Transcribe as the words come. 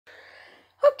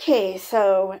Okay,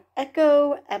 so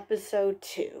Echo episode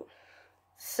 2.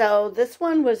 So this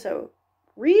one was a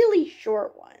really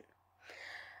short one.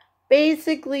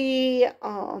 Basically,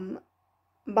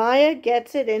 Maya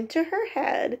gets it into her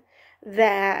head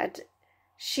that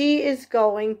she is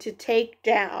going to take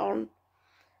down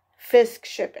Fisk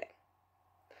Shipping.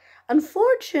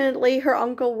 Unfortunately, her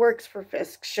uncle works for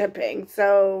Fisk Shipping,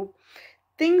 so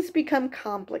things become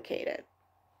complicated.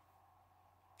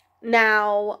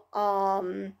 Now,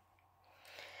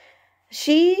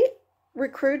 she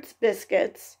recruits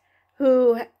Biscuits,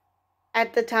 who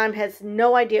at the time has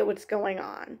no idea what's going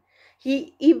on.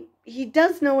 He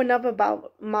does know enough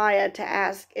about Maya to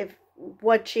ask if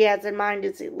what she has in mind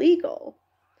is illegal,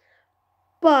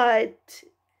 but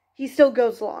he still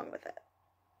goes along with it.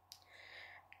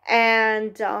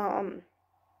 And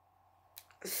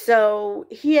so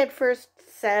he at first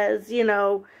says,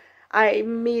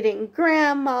 I'm meeting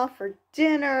Grandma for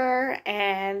dinner,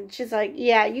 and she's like,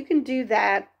 yeah, you can do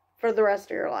that for the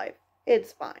rest of your life.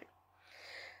 It's fine.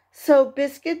 So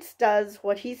Biscuits does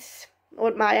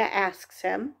what Maya asks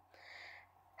him,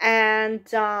 and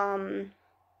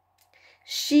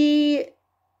she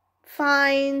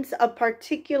finds a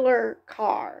particular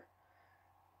car.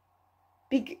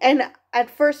 And at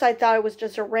first I thought it was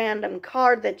just a random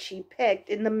car that she picked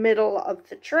in the middle of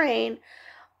the train,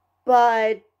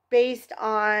 but based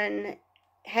on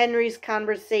Henry's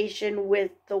conversation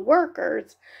with the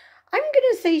workers, I'm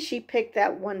going to say she picked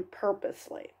that one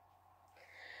purposely.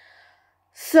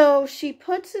 So she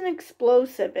puts an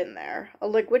explosive in there, a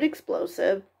liquid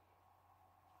explosive,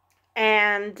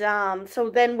 and so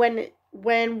then when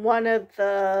one of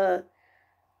the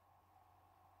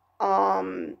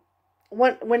when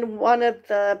one of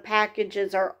the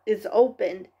packages is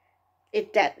opened,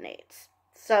 it detonates.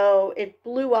 So it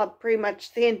blew up pretty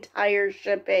much the entire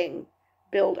shipping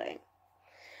building.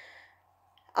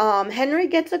 Henry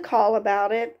gets a call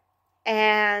about it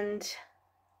and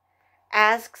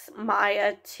asks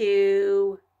Maya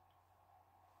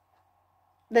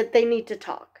that they need to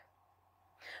talk.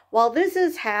 While this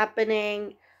is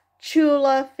happening,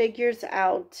 Chula figures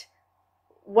out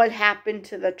what happened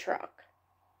to the truck.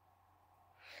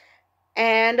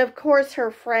 And of course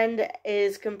her friend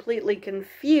is completely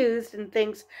confused and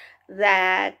thinks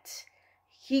that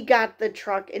he got the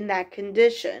truck in that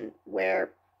condition,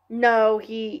 where no,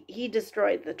 he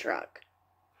destroyed the truck.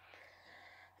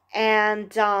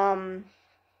 And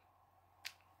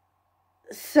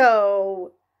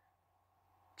so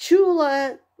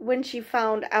Chula, when she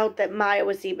found out that Maya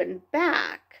was even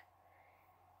back,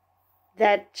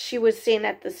 that she was seen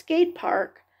at the skate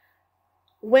park,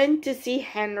 went to see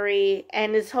Henry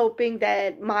and is hoping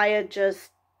that Maya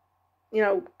just,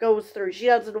 goes through. She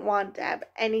doesn't want to have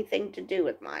anything to do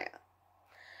with Maya.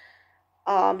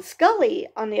 Scully,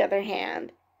 on the other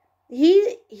hand,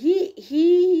 he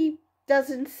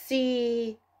doesn't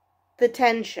see the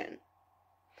tension.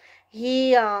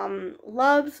 He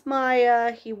loves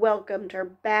Maya. He welcomed her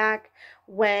back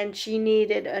when she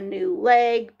needed a new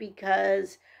leg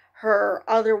because her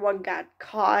other one got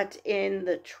caught in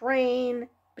the train,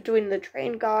 between the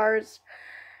train cars.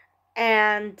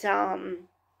 And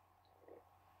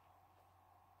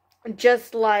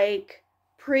just like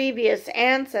previous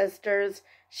ancestors,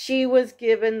 she was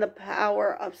given the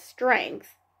power of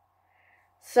strength.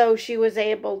 So she was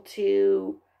able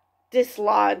to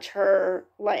dislodge her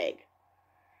leg.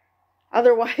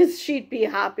 Otherwise, she'd be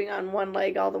hopping on one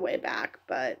leg all the way back,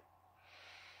 but...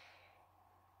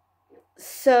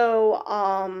 So,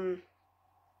 I'm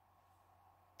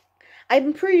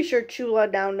pretty sure Chula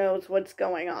now knows what's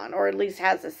going on, or at least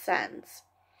has a sense.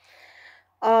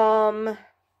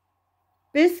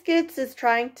 Biscuits is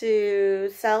trying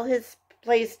to sell his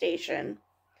PlayStation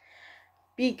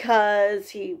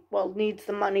because he, needs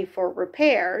the money for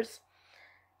repairs,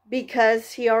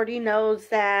 because he already knows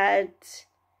that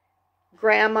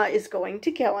Grandma is going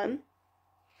to kill him.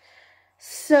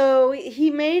 So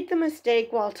he made the mistake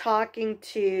while talking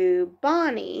to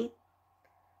Bonnie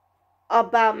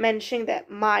about mentioning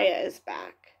that Maya is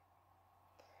back.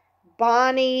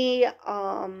 Bonnie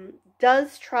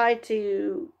does try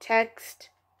to text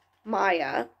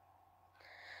Maya.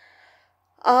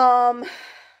 I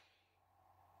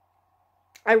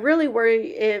really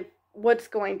worry what's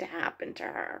going to happen to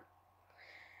her.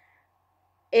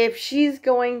 If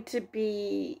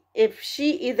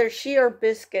either she or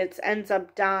Biscuits ends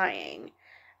up dying,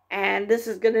 and this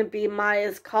is going to be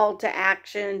Maya's call to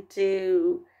action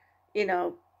to,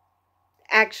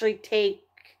 actually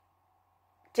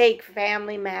take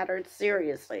family matters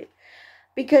seriously.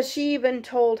 Because she even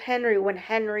told Henry, when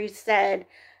Henry said,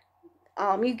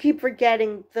 you keep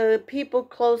forgetting the people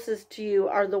closest to you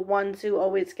are the ones who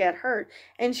always get hurt.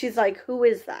 And she's like, who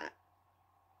is that?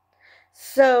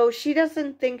 So she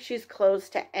doesn't think she's close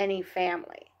to any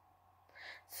family.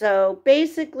 So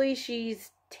basically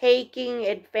she's taking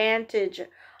advantage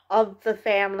of the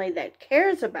family that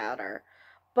cares about her,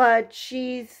 but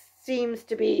she seems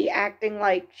to be acting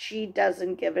like she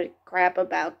doesn't give a crap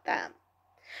about them.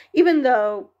 Even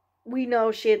though we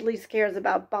know she at least cares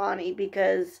about Bonnie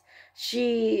because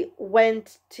she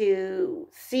went to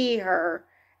see her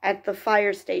at the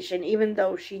fire station, even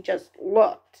though she just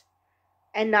looked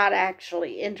and not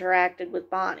actually interacted with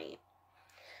Bonnie.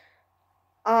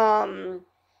 So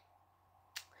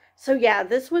yeah,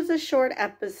 this was a short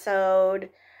episode.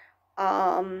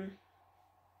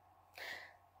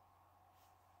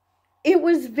 It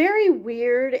was very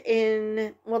weird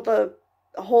in, well, the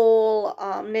whole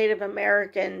Native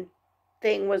American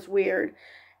thing was weird.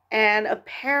 And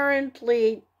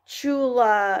apparently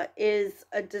Chula is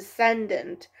a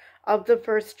descendant of the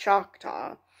first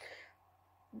Choctaw.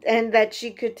 And that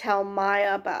she could tell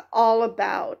Maya all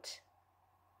about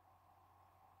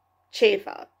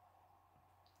Chafa.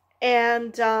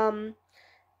 And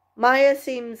Maya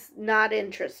seems not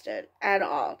interested at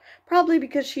all. Probably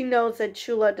because she knows that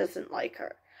Chula doesn't like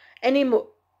her any more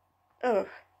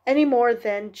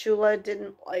than Chula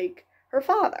didn't like her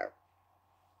father.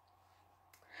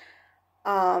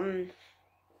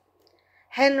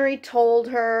 Henry told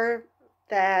her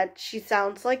that she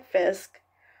sounds like Fisk,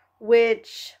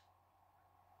 which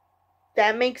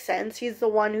that makes sense. He's the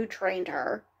one who trained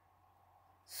her.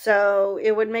 So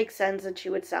it would make sense that she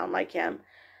would sound like him.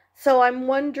 So I'm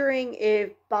wondering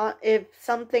if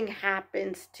something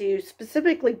happens to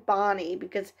specifically Bonnie,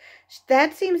 because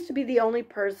that seems to be the only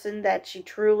person that she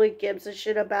truly gives a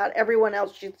shit about. Everyone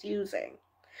else she's using.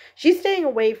 She's staying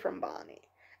away from Bonnie.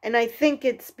 And I think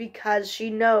it's because she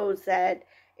knows that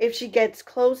if she gets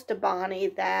close to Bonnie,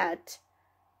 that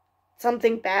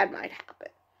something bad might happen.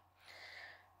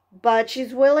 But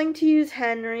she's willing to use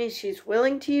Henry. She's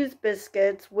willing to use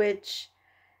Biscuits, which,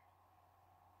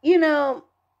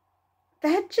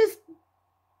 that just,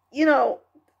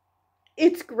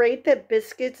 it's great that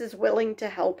Biscuits is willing to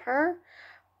help her.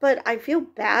 But I feel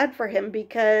bad for him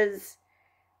because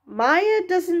Maya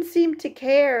doesn't seem to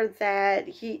care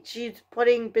that she's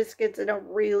putting Biscuits in a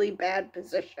really bad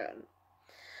position.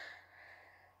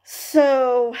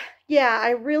 So, yeah,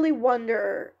 I really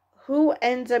wonder who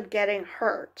ends up getting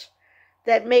hurt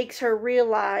that makes her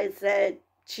realize that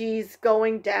she's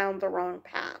going down the wrong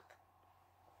path.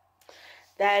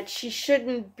 That she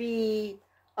shouldn't be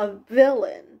a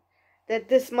villain. That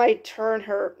this might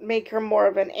make her more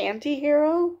of an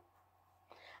anti-hero.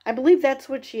 I believe that's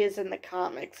what she is in the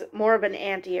comics. More of an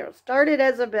anti-hero. Started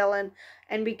as a villain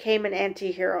and became an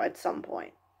anti-hero at some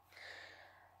point.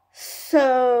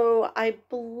 So, I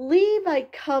believe I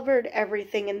covered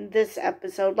everything in this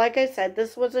episode. Like I said,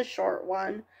 this was a short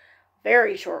one.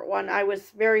 Very short one. I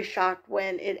was very shocked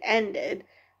when it ended,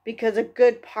 because a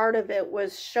good part of it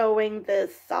was showing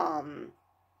this, I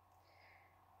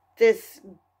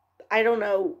don't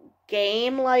know,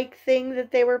 game-like thing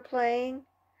that they were playing.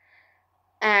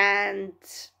 And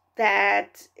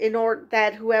that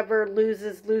that whoever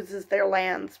loses their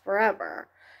lands forever.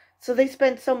 So they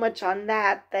spent so much on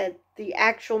that the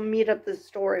actual meat of the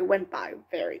story went by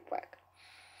very quick.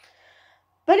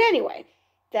 But anyway,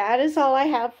 that is all I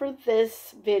have for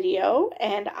this video,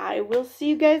 and I will see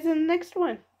you guys in the next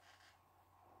one.